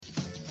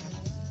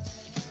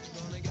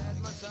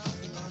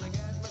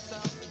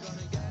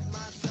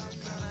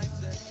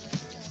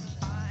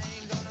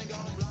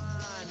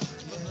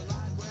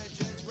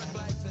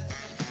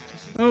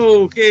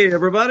Okay,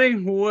 everybody,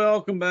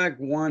 welcome back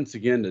once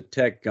again to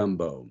Tech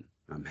Gumbo.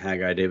 I'm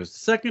Haggai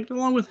Davis II,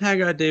 along with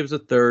Haggai Davis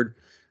III,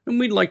 and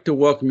we'd like to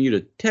welcome you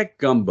to Tech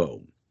Gumbo.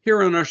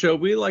 Here on our show,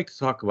 we like to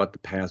talk about the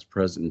past,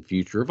 present, and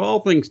future of all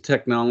things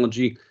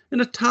technology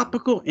in a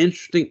topical,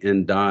 interesting,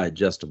 and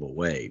digestible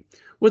way.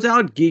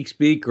 Without geek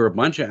speak or a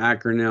bunch of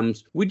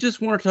acronyms, we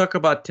just want to talk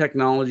about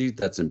technology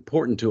that's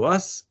important to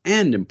us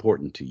and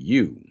important to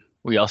you.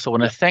 We also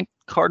want to thank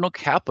Cardinal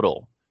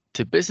Capital.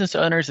 To business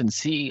owners and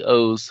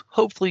CEOs,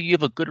 hopefully you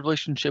have a good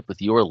relationship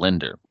with your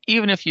lender.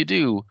 Even if you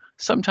do,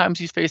 sometimes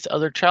you face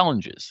other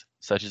challenges,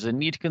 such as a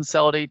need to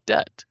consolidate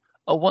debt,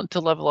 a want to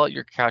level out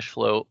your cash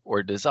flow, or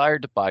a desire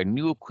to buy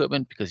new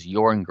equipment because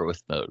you're in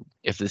growth mode.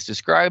 If this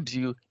describes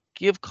you,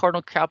 give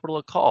Cardinal Capital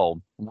a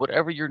call,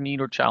 whatever your need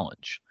or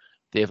challenge.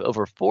 They have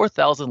over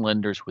 4,000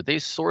 lenders where they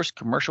source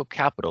commercial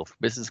capital for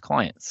business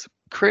clients.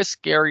 Chris,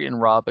 Gary,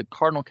 and Rob at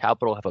Cardinal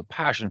Capital have a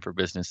passion for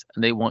business,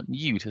 and they want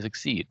you to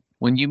succeed.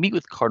 When you meet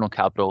with Cardinal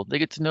Capital, they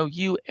get to know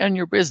you and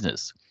your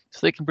business, so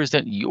they can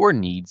present your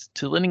needs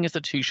to a lending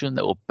institution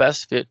that will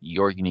best fit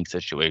your unique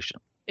situation.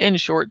 In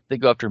short, they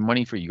go after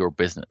money for your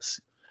business.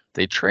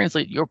 They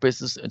translate your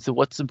business into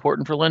what's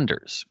important for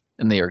lenders,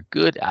 and they are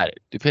good at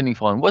it. Depending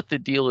upon what the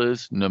deal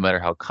is, no matter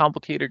how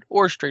complicated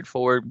or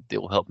straightforward, they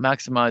will help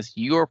maximize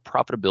your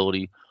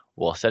profitability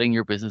while setting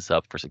your business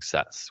up for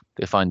success.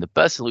 They find the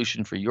best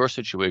solution for your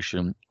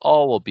situation,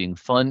 all while being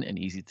fun and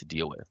easy to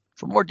deal with.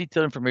 For more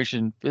detailed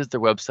information, visit their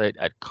website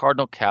at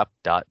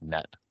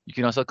cardinalcap.net. You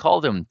can also call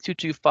them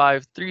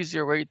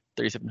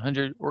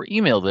 225-308-3700 or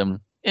email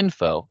them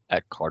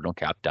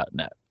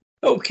info@cardinalcap.net.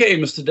 Okay,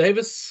 Mr.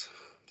 Davis,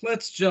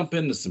 let's jump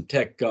into some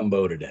Tech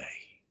Gumbo today.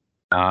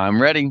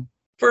 I'm ready.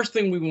 First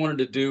thing we wanted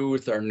to do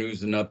with our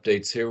news and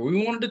updates here,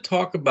 we wanted to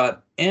talk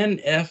about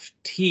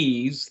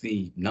NFTs,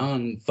 the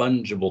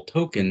non-fungible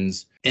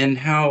tokens, and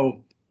how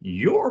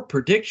your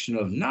prediction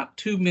of not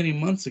too many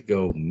months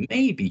ago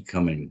may be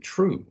coming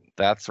true.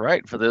 That's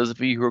right. For those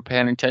of you who are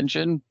paying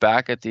attention,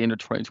 back at the end of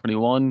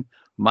 2021,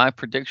 my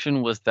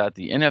prediction was that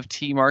the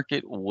NFT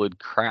market would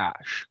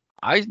crash.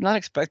 I did not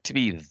expect to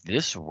be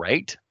this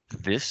right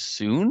this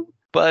soon,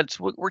 but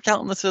we're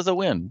counting this as a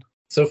win.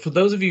 So for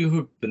those of you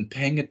who've been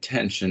paying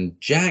attention,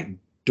 Jack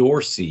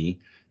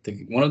Dorsey,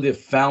 one of the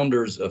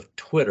founders of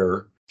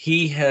Twitter,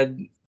 he had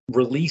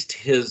released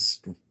his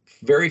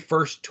very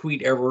first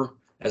tweet ever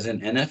as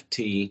an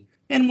NFT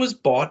and was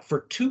bought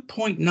for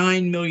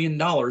 $2.9 million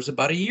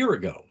about a year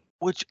ago.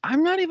 Which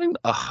I'm not even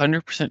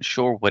 100%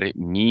 sure what it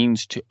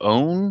means to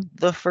own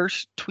the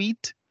first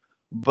tweet,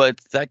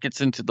 but that gets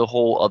into the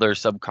whole other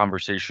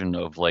sub-conversation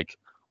of like,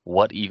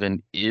 what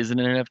even is an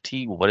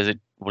NFT? What does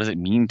it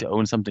mean to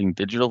own something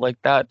digital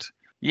like that?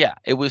 Yeah,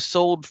 it was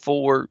sold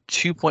for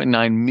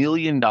 $2.9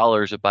 million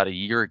about a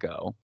year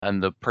ago,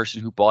 and the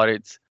person who bought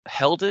it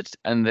held it,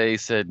 and they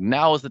said,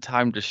 now is the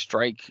time to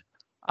strike.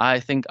 I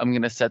think I'm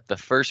going to set the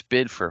first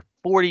bid for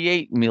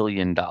 $48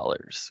 million.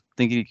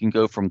 Thinking you can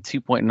go from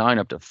 2.9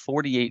 up to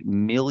 $48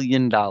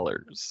 million.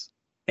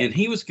 And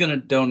he was going to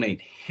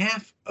donate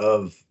half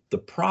of the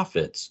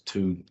profits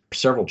to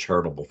several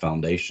charitable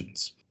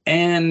foundations.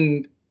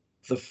 And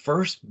the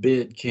first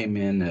bid came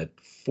in at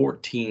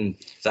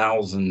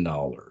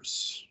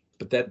 $14,000,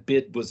 but that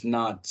bid was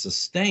not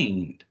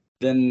sustained.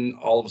 Then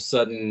all of a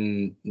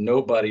sudden,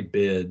 nobody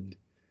bid.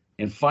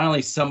 And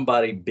finally,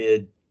 somebody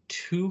bid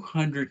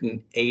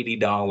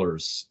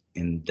 $280,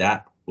 and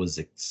that was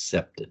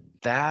accepted.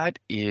 That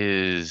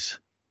is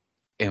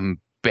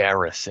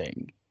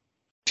embarrassing.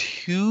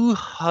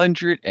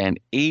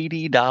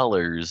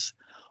 $280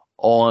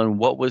 on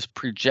what was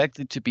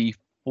projected to be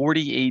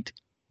 $48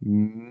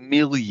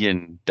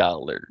 million.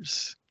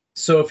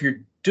 So if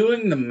you're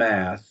doing the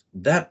math,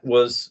 that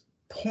was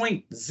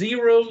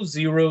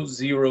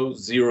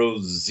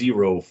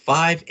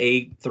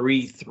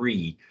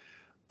 0.00005833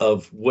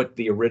 of what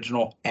the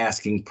original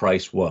asking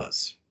price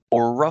was.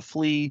 Or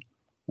roughly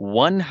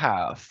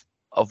 1/2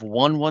 of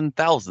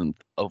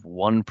 1/1000th of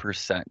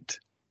 1%.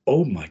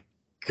 Oh my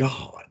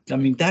God. I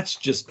mean, that's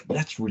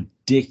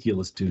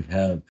ridiculous to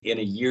have in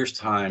a year's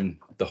time,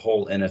 the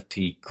whole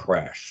NFT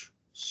crash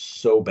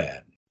so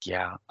bad.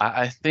 Yeah,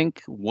 I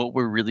think what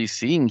we're really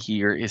seeing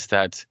here is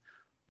that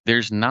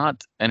there's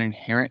not an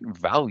inherent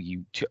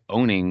value to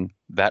owning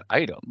that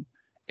item.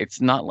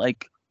 It's not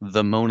like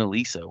the Mona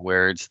Lisa,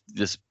 where it's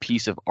this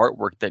piece of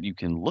artwork that you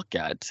can look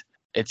at.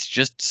 It's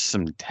just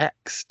some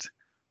text.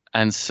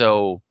 And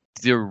so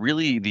the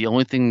only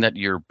thing that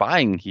you're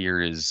buying here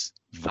is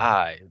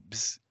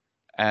vibes.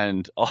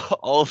 And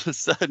all of a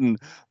sudden,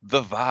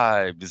 the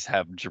vibes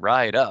have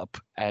dried up.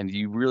 And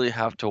you really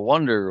have to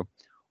wonder,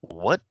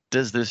 what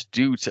does this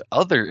do to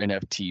other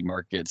NFT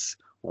markets?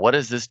 What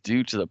does this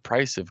do to the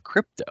price of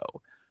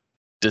crypto?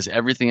 Does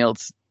everything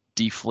else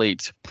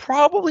deflate?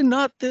 Probably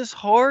not this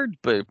hard,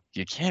 but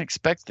you can't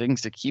expect things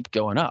to keep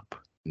going up.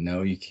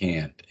 No, you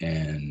can't.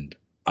 And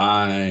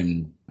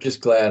I'm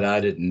just glad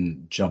I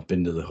didn't jump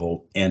into the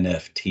whole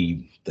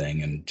NFT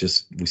thing and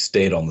we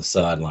stayed on the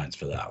sidelines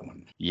for that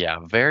one. Yeah,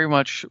 very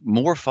much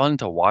more fun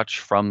to watch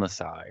from the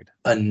side.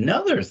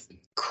 Another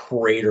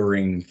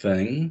cratering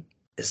thing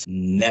is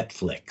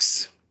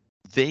Netflix.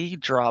 They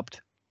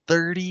dropped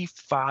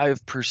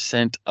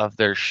 35% of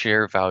their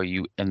share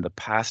value in the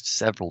past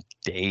several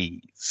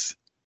days.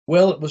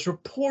 Well, it was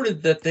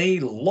reported that they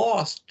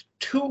lost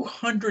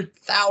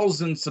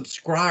 200,000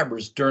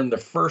 subscribers during the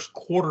first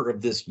quarter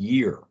of this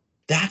year.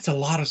 That's a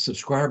lot of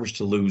subscribers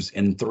to lose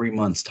in 3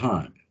 months'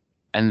 time.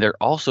 And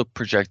they're also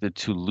projected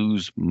to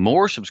lose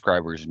more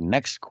subscribers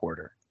next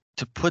quarter.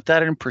 To put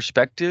that in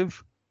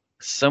perspective,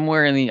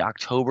 somewhere in the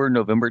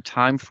October-November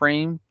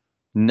timeframe,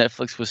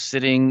 Netflix was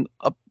sitting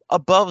up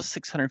above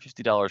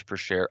 $650 per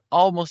share,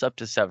 almost up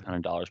to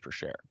 $700 per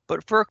share.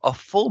 But for a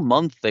full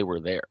month, they were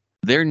there.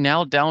 They're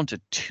now down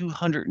to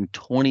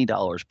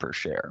 $220 per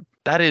share.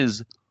 That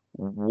is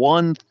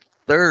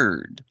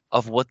 1/3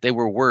 of what they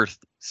were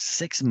worth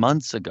 6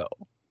 months ago.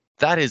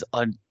 That is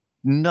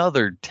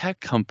another tech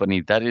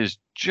company that is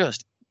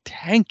just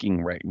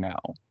tanking right now.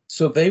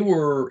 So they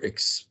were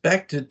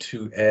expected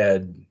to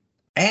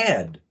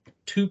add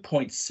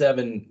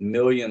 2.7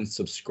 million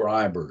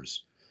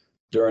subscribers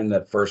during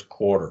that first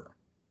quarter.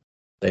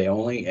 They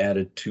only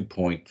added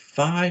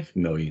 2.5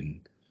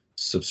 million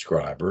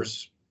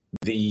subscribers.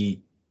 The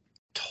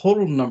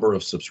total number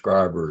of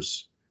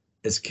subscribers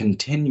has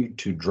continued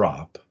to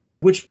drop,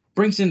 which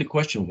brings into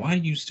question, why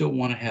do you still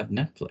want to have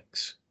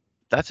Netflix?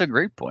 That's a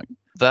great point.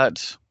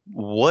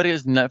 What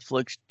is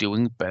Netflix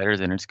doing better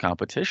than its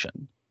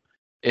competition?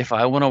 If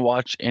I want to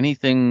watch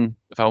anything,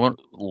 if I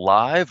want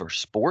live or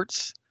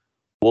sports,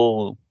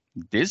 well,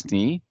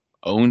 Disney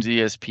owns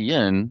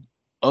ESPN,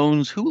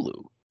 owns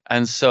Hulu.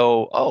 And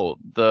so,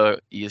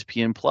 the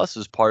ESPN Plus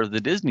is part of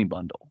the Disney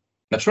bundle.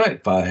 That's right.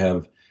 If I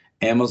have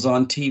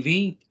Amazon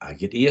TV, I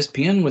get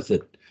ESPN with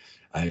it.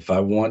 If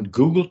I want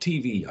Google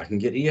TV, I can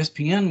get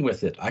ESPN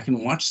with it. I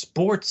can watch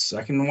sports.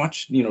 I can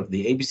watch, the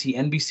ABC,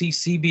 NBC,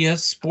 CBS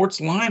sports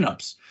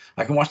lineups.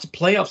 I can watch the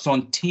playoffs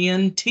on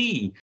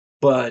TNT.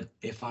 But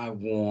if I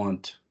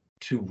want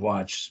to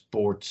watch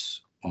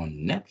sports on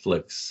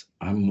Netflix,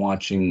 I'm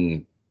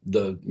watching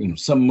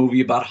some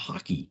movie about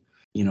hockey,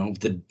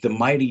 the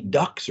Mighty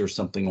Ducks or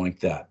something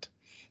like that.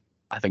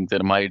 I think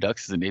that Mighty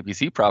Ducks is an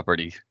ABC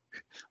property,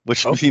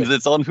 which means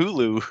it's on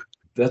Hulu.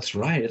 That's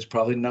right. It's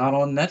probably not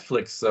on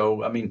Netflix.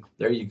 So,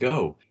 there you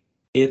go.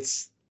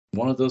 It's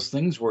one of those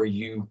things where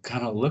you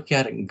kind of look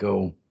at it and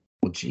go,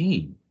 well,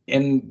 gee.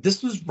 And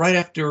this was right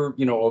after,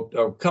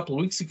 a couple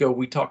of weeks ago,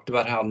 we talked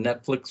about how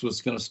Netflix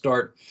was going to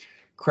start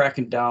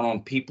cracking down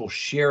on people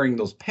sharing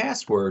those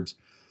passwords.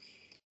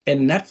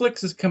 And Netflix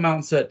has come out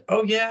and said,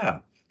 oh, yeah,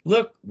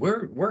 look,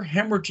 we're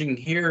hemorrhaging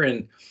here.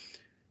 And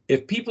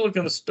if people are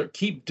going to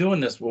keep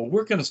doing this, well,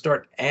 we're going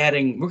to add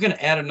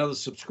another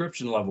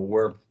subscription level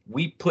where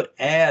we put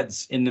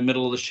ads in the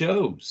middle of the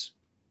shows.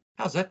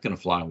 How's that going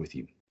to fly with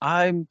you?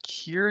 I'm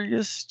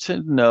curious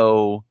to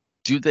know,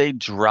 do they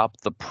drop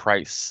the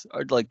price?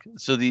 Or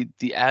so the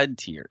ad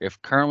tier,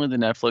 if currently the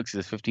Netflix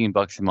is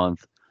 $15 a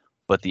month,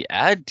 but the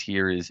ad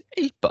tier is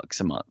 $8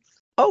 a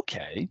month.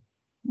 Okay,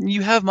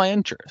 you have my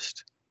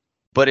interest.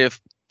 But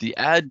if the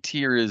ad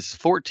tier is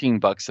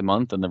 $14 a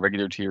month and the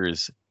regular tier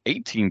is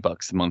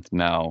 $18 a month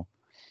now,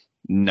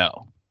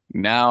 no.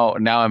 Now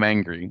I'm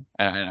angry,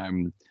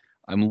 and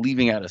I'm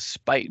leaving out of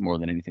spite more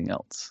than anything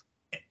else.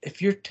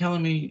 If you're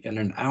telling me in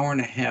an hour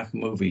and a half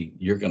movie,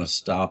 you're going to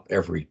stop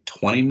every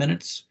 20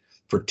 minutes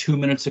for 2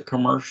 minutes of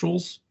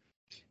commercials,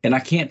 and I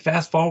can't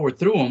fast forward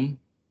through them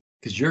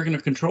because you're going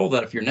to control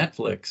that if you're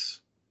Netflix.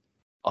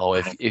 Oh,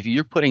 if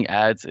you're putting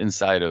ads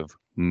inside of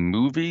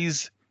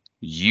movies,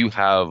 you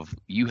have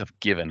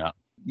given up.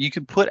 You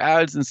could put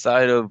ads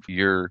inside of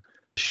your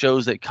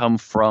shows that come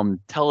from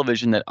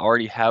television that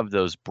already have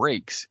those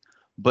breaks.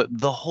 But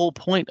the whole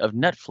point of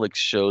Netflix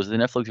shows, the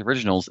Netflix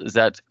originals, is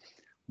that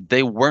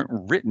they weren't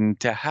written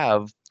to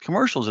have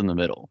commercials in the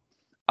middle.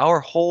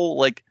 Our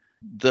whole,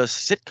 the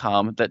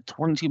sitcom, that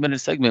 22-minute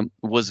segment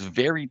was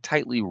very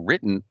tightly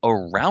written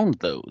around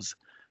those.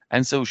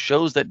 And so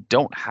shows that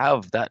don't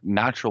have that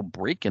natural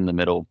break in the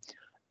middle,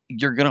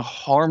 you're going to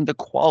harm the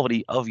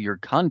quality of your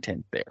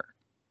content there.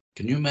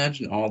 Can you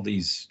imagine all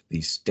these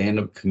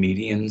stand-up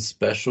comedian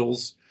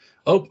specials?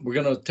 Oh, we're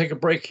going to take a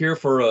break here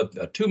for a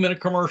 2-minute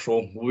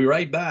commercial. We'll be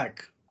right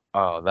back.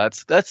 Oh,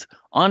 that's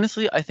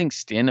honestly, I think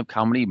stand-up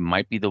comedy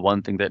might be the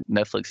one thing that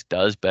Netflix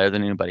does better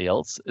than anybody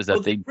else, is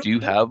that they do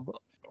have,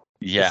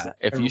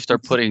 if you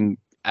start putting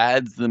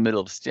ads in the middle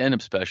of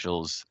stand-up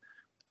specials,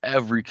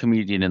 every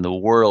comedian in the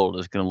world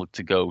is going to look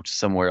to go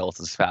somewhere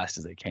else as fast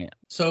as they can.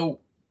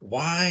 So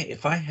why,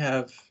 if I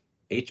have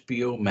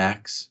HBO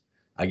Max,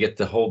 I get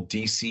the whole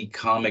DC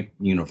comic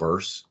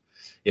universe.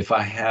 If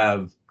I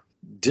have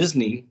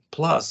Disney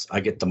Plus,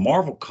 I get the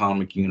Marvel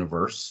comic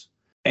universe,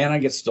 and I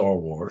get Star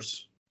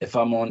Wars. If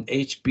I'm on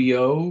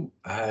HBO,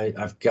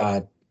 I've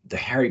got the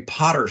Harry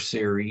Potter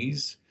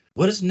series.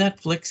 What does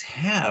Netflix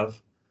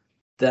have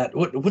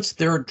what's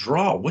their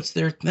draw? What's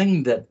their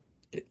thing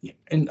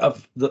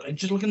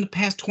just look in the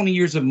past 20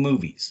 years of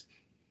movies,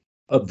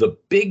 of the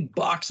big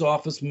box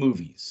office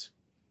movies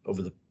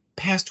over the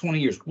past 20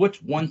 years,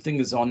 which one thing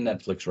is on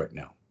Netflix right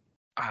now?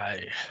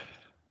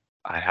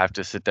 I'd have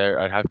to sit there.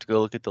 I'd have to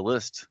go look at the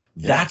list.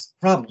 That's the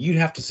problem. You'd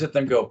have to sit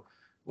there and go,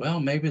 well,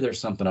 maybe there's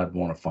something I'd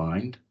want to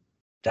find.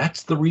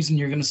 That's the reason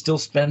you're going to still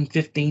spend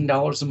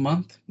 $15 a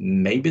month.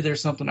 Maybe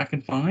there's something I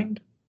can find.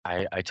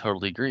 I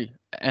totally agree.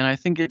 And I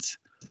think it's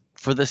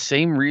for the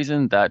same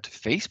reason that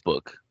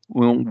Facebook,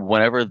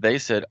 whenever they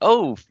said,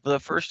 oh, for the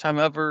first time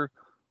ever,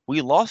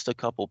 we lost a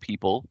couple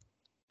people,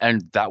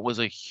 and that was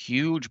a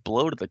huge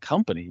blow to the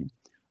company.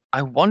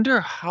 I wonder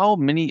how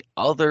many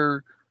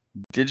other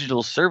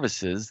digital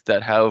services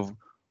that have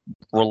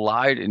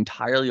relied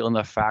entirely on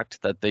the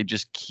fact that they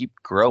just keep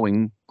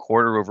growing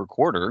quarter over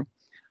quarter.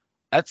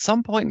 At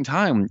some point in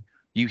time,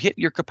 you hit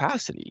your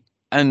capacity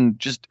and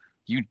just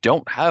you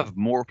don't have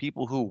more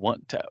people who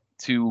want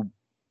to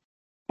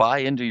buy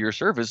into your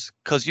service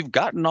because you've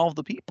gotten all of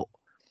the people.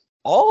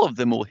 All of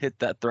them will hit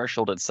that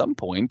threshold at some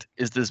point.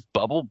 Is this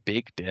bubble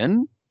baked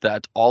in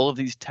that all of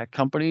these tech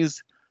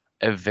companies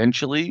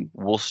eventually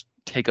will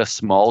take a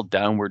small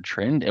downward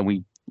trend and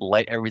we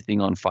light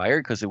everything on fire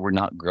because we're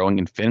not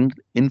growing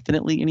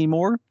infinitely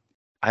anymore?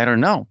 I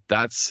don't know.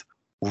 That's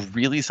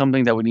really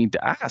something that we need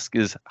to ask,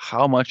 is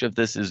how much of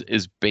this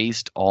is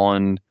based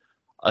on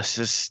a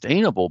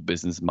sustainable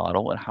business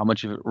model and how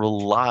much of it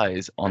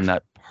relies on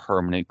that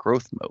permanent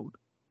growth mode.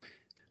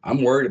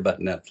 I'm worried about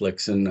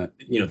Netflix, and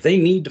they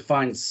need to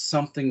find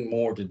something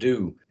more to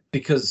do,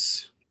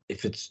 because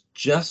if it's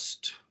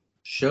just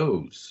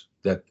shows,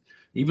 that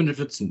even if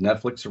it's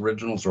Netflix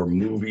originals or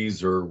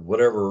movies or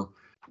whatever,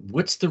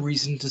 what's the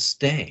reason to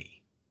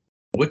stay?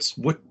 What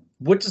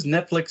does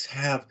Netflix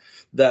have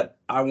that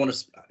I want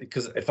to?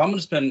 Because if I'm going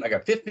to spend, I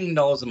got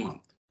 $15 a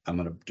month, I'm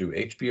going to do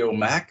HBO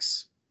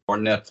Max or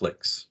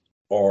Netflix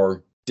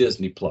or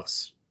Disney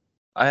Plus.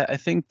 I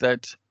think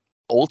that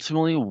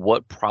ultimately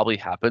what probably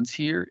happens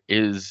here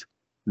is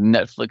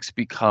Netflix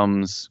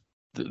becomes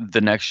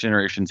the next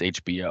generation's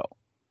HBO.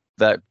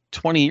 That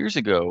 20 years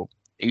ago,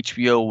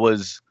 HBO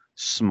was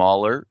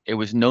smaller. It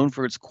was known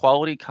for its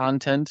quality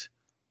content,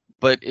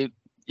 but it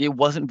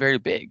wasn't very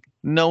big.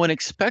 No one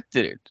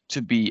expected it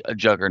to be a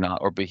juggernaut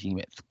or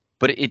behemoth,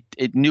 but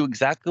it knew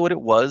exactly what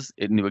it was.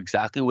 It knew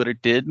exactly what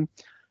it did,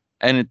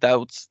 and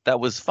that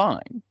was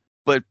fine.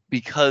 But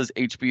because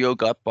HBO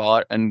got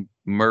bought and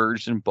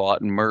merged and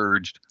bought and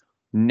merged,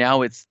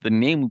 now it's the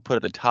name we put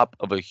at the top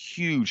of a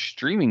huge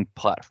streaming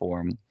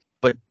platform.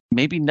 But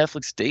maybe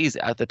Netflix stays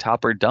at the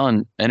top or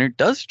done, and it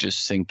does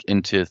just sink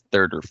into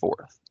third or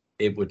fourth.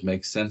 It would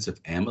make sense if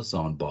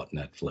Amazon bought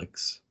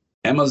Netflix.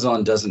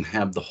 Amazon doesn't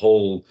have the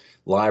whole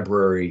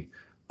library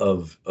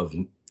of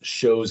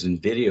shows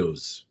and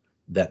videos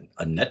that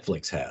a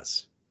Netflix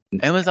has.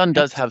 Amazon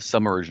does have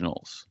some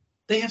originals.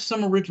 They have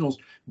some originals,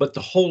 but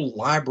the whole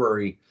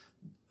library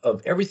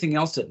of everything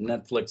else that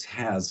Netflix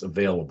has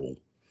available.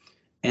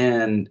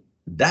 And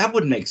that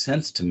would make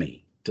sense to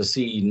me, to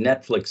see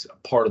Netflix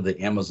part of the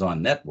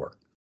Amazon network.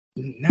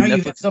 Now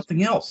you have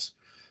something else.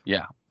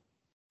 Yeah.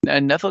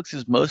 And Netflix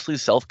is mostly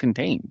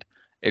self-contained.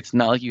 It's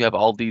not like you have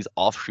all these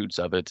offshoots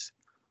of it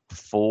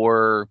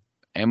for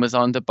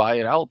Amazon to buy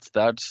it out.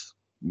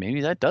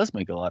 Maybe that does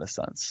make a lot of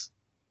sense.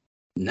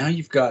 Now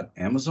you've got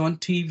Amazon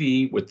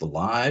TV with the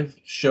live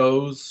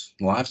shows,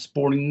 live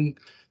sporting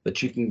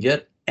that you can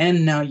get.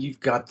 And now you've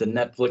got the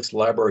Netflix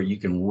library. You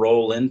can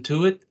roll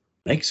into it.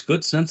 Makes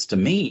good sense to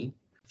me.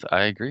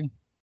 I agree.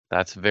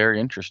 That's very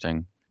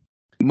interesting.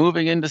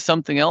 Moving into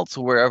something else,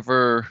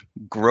 wherever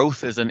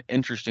growth is an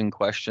interesting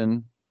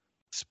question,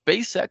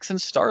 SpaceX and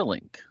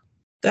Starlink.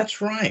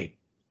 That's right.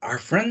 Our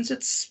friends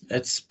at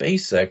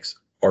SpaceX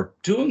are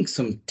doing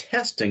some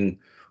testing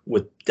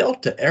with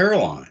Delta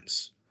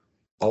Airlines,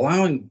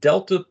 allowing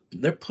Delta,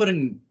 they're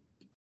putting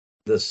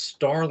the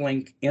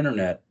Starlink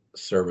internet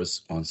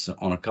service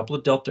on a couple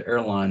of Delta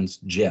Airlines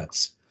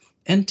jets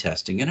and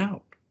testing it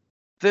out.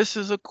 This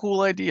is a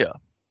cool idea.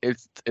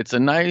 It's a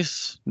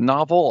nice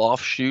novel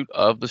offshoot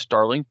of the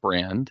Starlink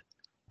brand,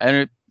 and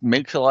it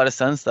makes a lot of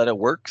sense that it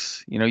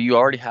works. You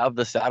already have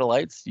the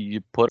satellites,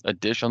 you put a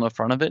dish on the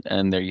front of it,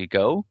 and there you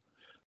go.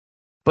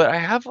 But I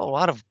have a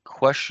lot of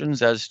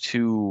questions as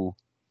to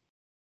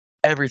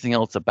everything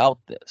else about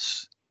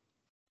this.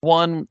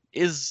 One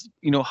is,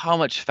 how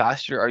much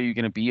faster are you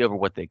going to be over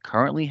what they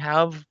currently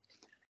have?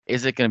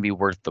 Is it going to be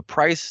worth the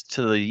price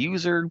to the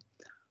user?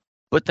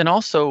 But then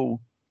also,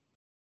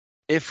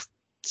 if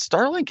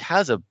Starlink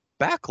has a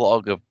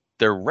backlog of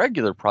their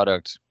regular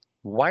products,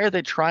 why are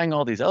they trying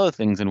all these other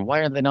things, and why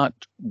are they not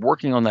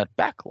working on that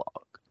backlog?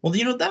 Well,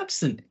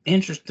 that's an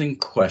interesting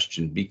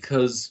question,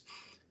 because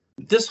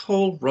this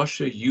whole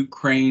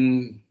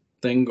Russia-Ukraine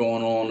thing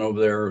going on over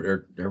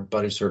there,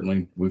 everybody's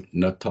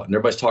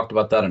talked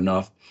about that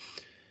enough.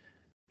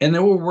 And they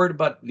were worried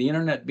about the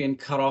internet being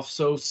cut off.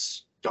 So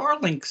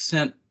Starlink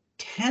sent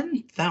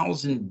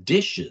 10,000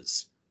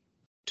 dishes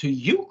to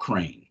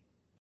Ukraine.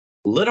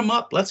 Lit them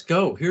up. Let's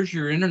go. Here's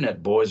your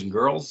internet, boys and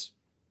girls.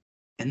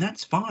 And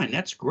that's fine.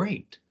 That's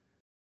great.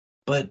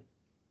 But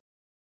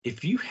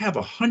if you have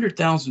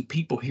 100,000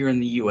 people here in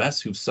the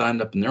U.S. who've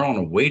signed up and they're on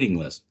a waiting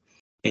list,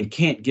 and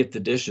can't get the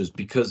dishes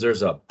because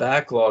there's a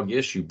backlog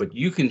issue, but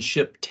you can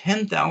ship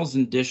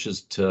 10,000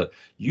 dishes to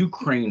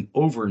Ukraine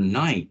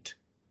overnight.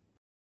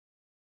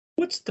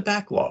 What's the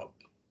backlog?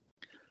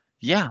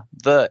 Yeah,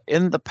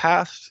 in the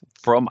past,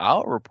 from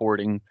our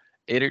reporting,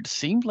 it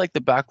seemed like the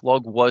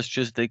backlog was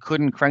just they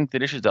couldn't crank the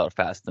dishes out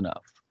fast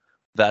enough.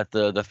 That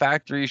the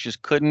factories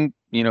just couldn't,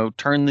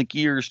 turn the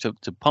gears to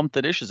pump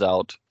the dishes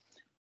out.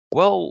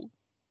 Well,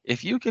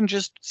 if you can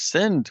just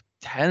send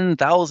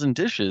 10,000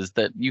 dishes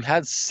that you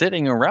had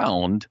sitting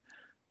around,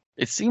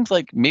 it seems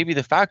like maybe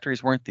the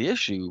factories weren't the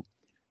issue.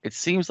 It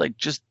seems like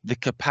just the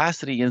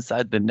capacity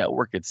inside the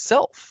network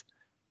itself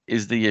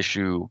is the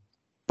issue.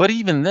 But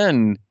even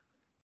then,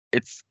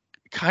 it's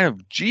kind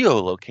of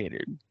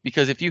geolocated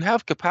because if you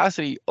have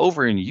capacity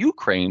over in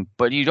Ukraine,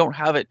 but you don't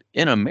have it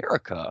in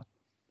America,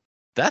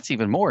 that's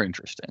even more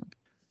interesting.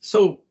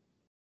 So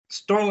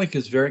Starlink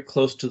is very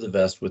close to the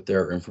vest with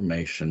their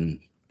information,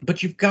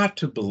 but you've got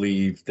to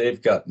believe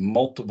they've got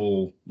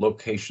multiple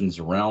locations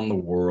around the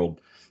world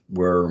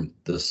where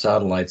the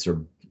satellites are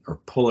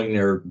pulling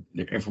their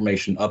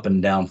information up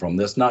and down from.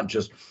 That's not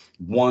just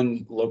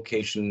one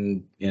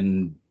location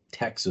in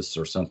Texas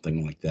or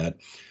something like that.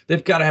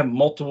 They've got to have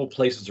multiple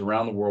places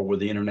around the world where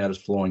the internet is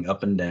flowing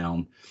up and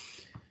down.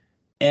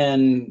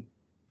 And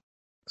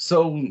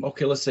so,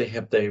 okay, let's say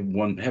have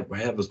an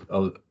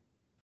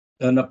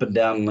up and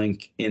down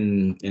link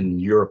in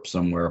Europe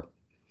somewhere,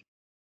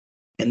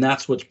 and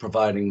that's what's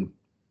providing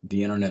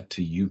the internet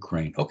to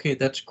Ukraine. Okay,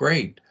 that's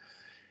great.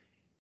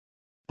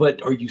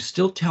 But are you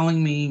still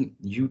telling me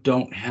you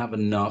don't have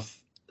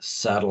enough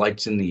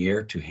satellites in the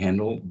air to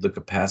handle the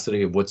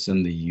capacity of what's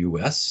in the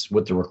US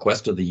with the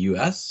request of the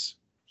US?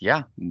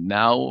 Yeah.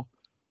 Now,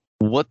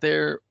 what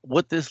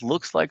this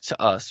looks like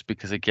to us,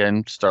 because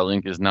again,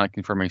 Starlink is not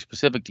confirming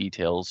specific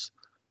details,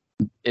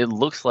 it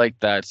looks like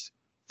that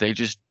they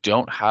just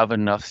don't have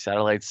enough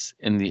satellites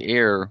in the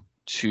air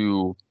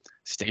to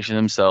station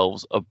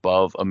themselves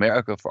above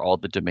America for all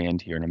the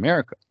demand here in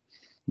America.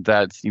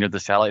 That, the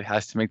satellite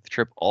has to make the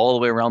trip all the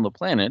way around the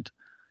planet,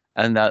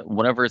 and that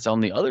whenever it's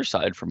on the other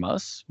side from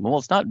us, well,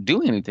 it's not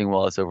doing anything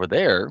while it's over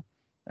there.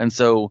 And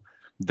so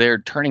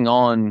they're turning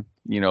on,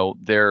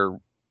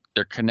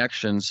 their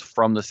connections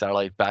from the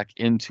satellite back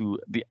into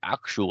the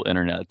actual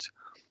internet.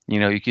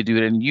 You could do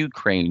it in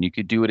Ukraine, you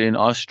could do it in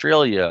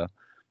Australia,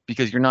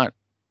 because you're not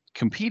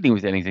competing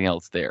with anything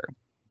else there.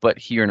 But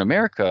here in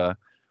America,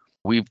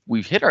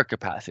 we've hit our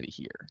capacity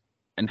here.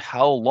 And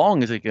how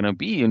long is it going to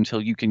be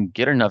until you can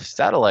get enough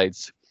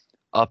satellites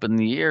up in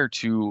the air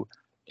to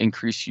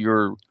increase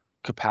your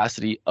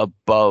capacity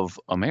above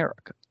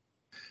America?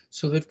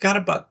 So they've got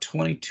about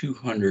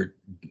 2,200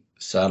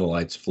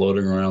 satellites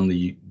floating around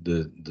the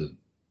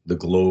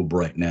globe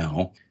right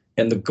now.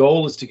 And the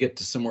goal is to get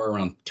to somewhere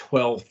around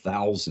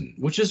 12,000,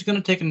 which is going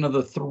to take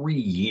another 3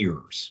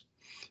 years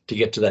to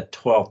get to that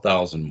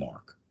 12,000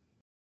 mark.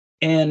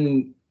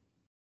 And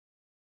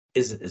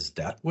is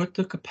that what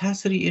the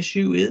capacity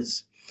issue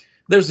is?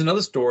 There's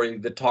another story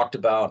that talked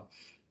about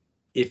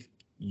if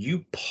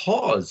you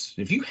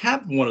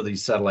have one of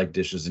these satellite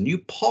dishes and you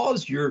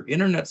pause your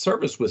internet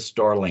service with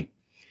Starlink,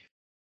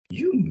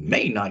 you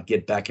may not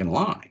get back in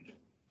line.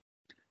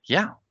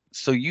 Yeah.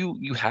 So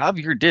you have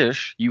your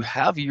dish, you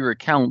have your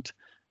account,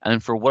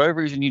 and for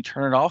whatever reason you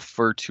turn it off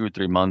for 2 or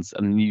 3 months,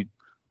 and then you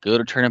go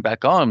to turn it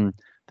back on,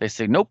 they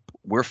say, nope,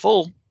 we're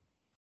full.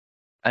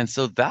 And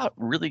so that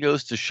really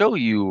goes to show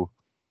you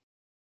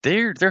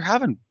they're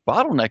having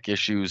bottleneck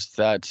issues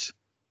that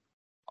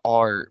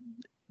are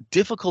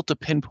difficult to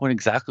pinpoint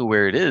exactly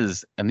where it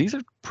is, and these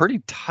are pretty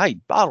tight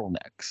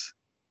bottlenecks.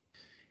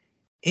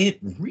 It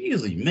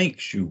really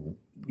makes you,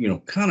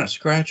 kind of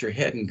scratch your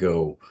head and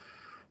go,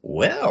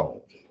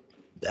 well,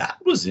 that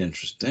was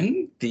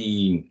interesting.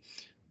 The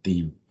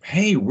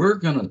hey, we're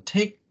gonna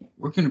be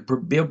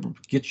able to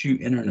get you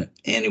internet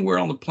anywhere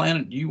on the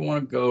planet you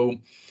want to go.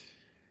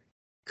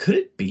 Could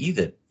it be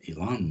that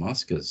Elon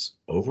Musk has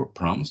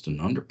overpromised and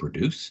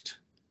underproduced?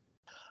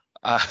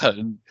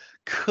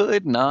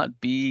 Could not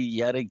be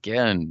yet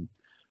again.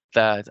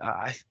 That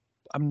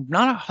I'm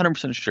not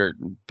 100% sure,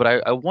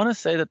 but I want to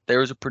say that there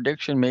was a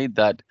prediction made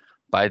that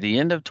by the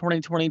end of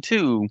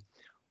 2022,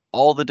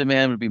 all the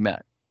demand would be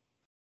met.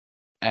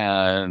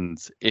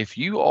 And if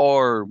you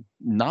are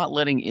not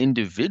letting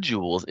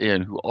individuals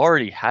in who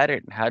already had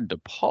it and had to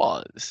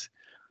pause,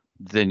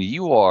 then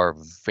you are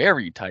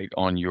very tight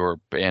on your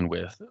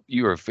bandwidth.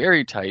 You are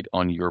very tight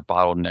on your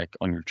bottleneck,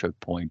 on your choke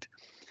point.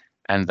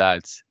 And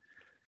that's,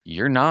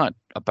 you're not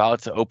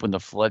about to open the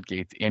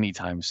floodgates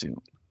anytime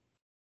soon.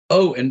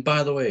 Oh, and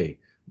by the way,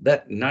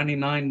 that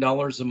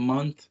 $99 a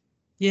month,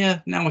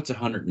 yeah, now it's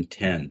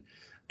 $110.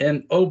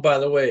 And oh, by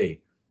the way,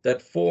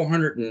 that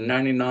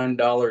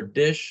 $499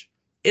 dish,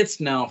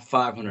 it's now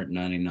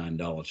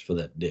 $599 for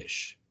that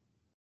dish.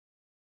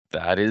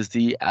 That is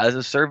the as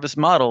a service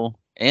model.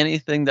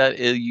 Anything that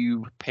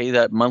you pay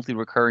that monthly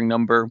recurring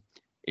number,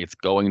 it's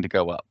going to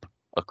go up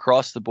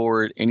across the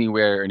board,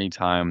 anywhere,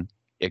 anytime.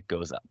 It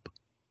goes up.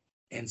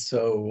 And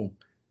so,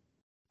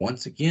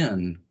 once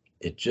again,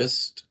 it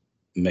just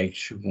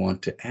makes you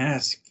want to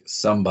ask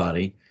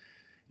somebody,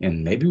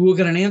 and maybe we'll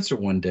get an answer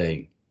one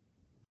day.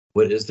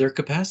 What is their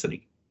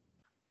capacity?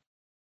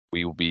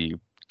 We will be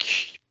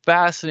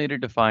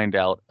fascinated to find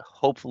out,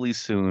 hopefully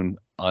soon,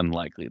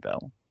 unlikely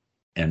though.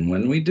 And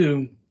when we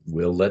do,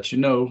 we'll let you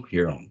know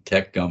here on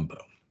Tech Gumbo.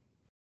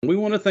 We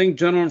want to thank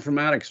General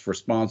Informatics for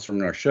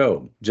sponsoring our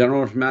show.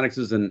 General Informatics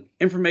is an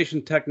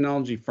information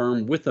technology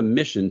firm with a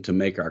mission to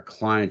make our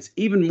clients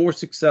even more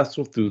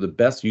successful through the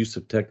best use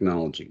of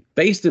technology.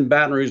 Based in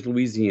Baton Rouge,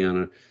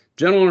 Louisiana,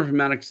 General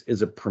Informatics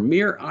is a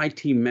premier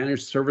IT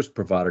managed service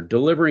provider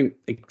delivering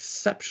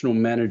exceptional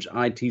managed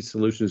IT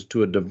solutions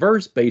to a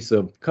diverse base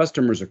of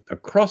customers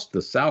across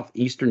the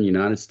southeastern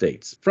United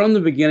States. From the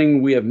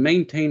beginning, we have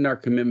maintained our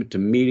commitment to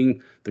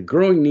meeting the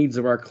growing needs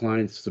of our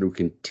clients through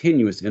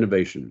continuous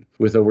innovation.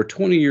 With over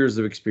 20 years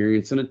of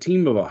experience and a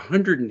team of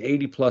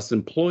 180 plus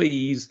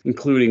employees,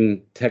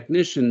 including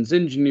technicians,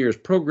 engineers,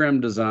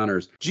 program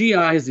designers, GI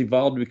has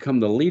evolved to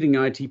become the leading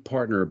IT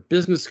partner of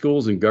business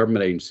schools and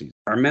government agencies.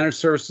 Our managed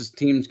services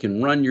teams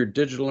can run your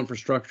digital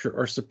infrastructure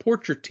or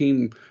support your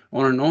team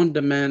on an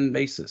on-demand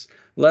basis,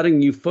 letting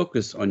you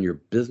focus on your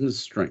business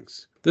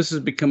strengths. This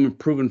has become a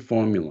proven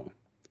formula.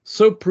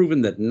 So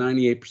proven that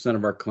 98%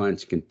 of our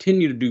clients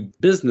continue to do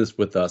business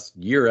with us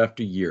year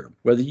after year.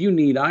 Whether you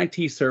need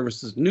IT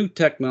services, new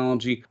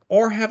technology,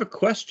 or have a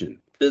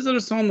question, visit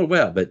us on the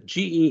web at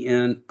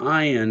geninf.com.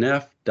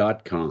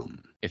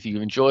 If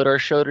you enjoyed our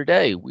show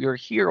today, we are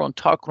here on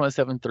Talk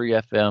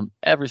 107.3 FM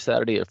every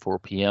Saturday at 4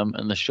 p.m.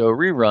 and the show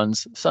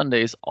reruns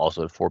Sundays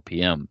also at 4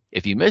 p.m.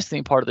 If you missed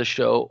any part of the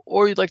show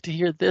or you'd like to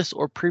hear this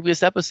or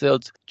previous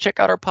episodes,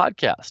 check out our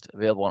podcast,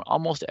 available on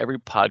almost every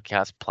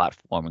podcast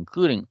platform,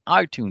 including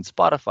iTunes,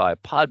 Spotify,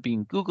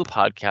 Podbean, Google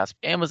Podcasts,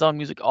 Amazon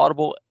Music,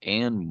 Audible,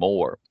 and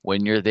more.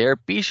 When you're there,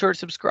 be sure to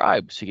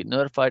subscribe so you get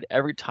notified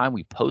every time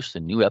we post a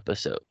new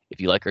episode.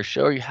 If you like our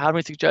show or you have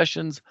any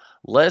suggestions,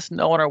 let us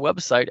know on our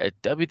website at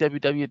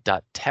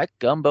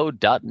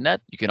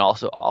www.techgumbo.net. You can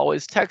also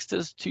always text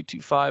us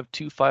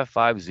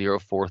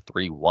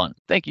 225-255-0431.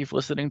 Thank you for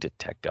listening to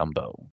Tech Gumbo.